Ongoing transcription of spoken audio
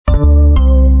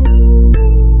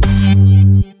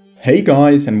Hey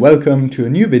guys, and welcome to a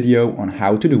new video on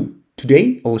how to do.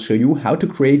 Today I'll show you how to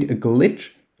create a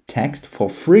glitch text for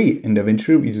free in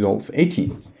DaVinci Resolve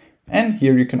 18. And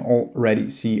here you can already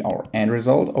see our end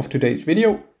result of today's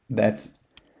video. That's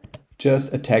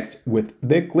just a text with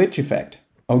the glitch effect.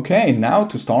 Okay, now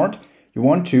to start, you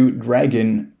want to drag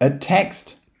in a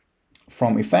text.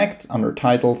 From effects, under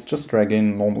titles, just drag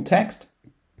in normal text.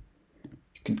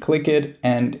 You can click it,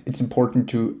 and it's important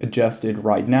to adjust it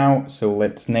right now. So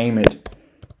let's name it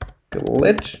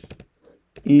glitch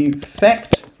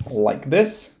effect, like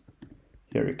this.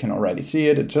 Here you can already see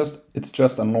it. It's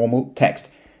just a normal text.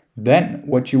 Then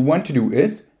what you want to do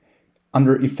is,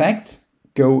 under effects,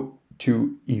 go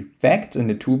to effects in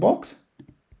the toolbox.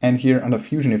 And here under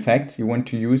fusion effects, you want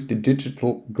to use the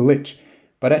digital glitch.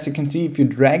 But as you can see, if you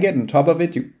drag it on top of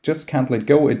it, you just can't let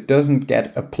go. It doesn't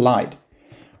get applied.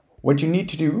 What you need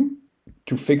to do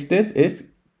to fix this is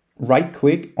right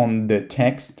click on the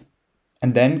text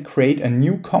and then create a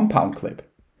new compound clip.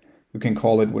 You can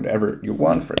call it whatever you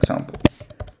want, for example,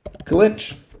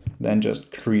 glitch, then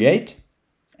just create.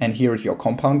 And here is your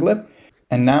compound clip.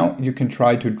 And now you can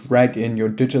try to drag in your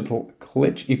digital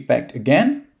glitch effect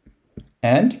again.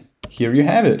 And here you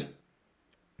have it.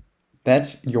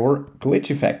 That's your glitch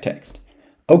effect text.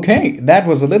 Okay, that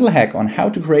was a little hack on how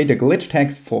to create a glitch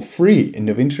text for free in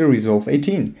DaVinci Resolve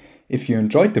 18. If you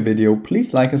enjoyed the video,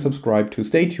 please like and subscribe to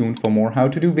stay tuned for more how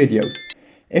to do videos.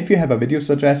 If you have a video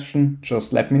suggestion,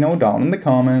 just let me know down in the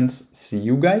comments. See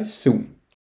you guys soon.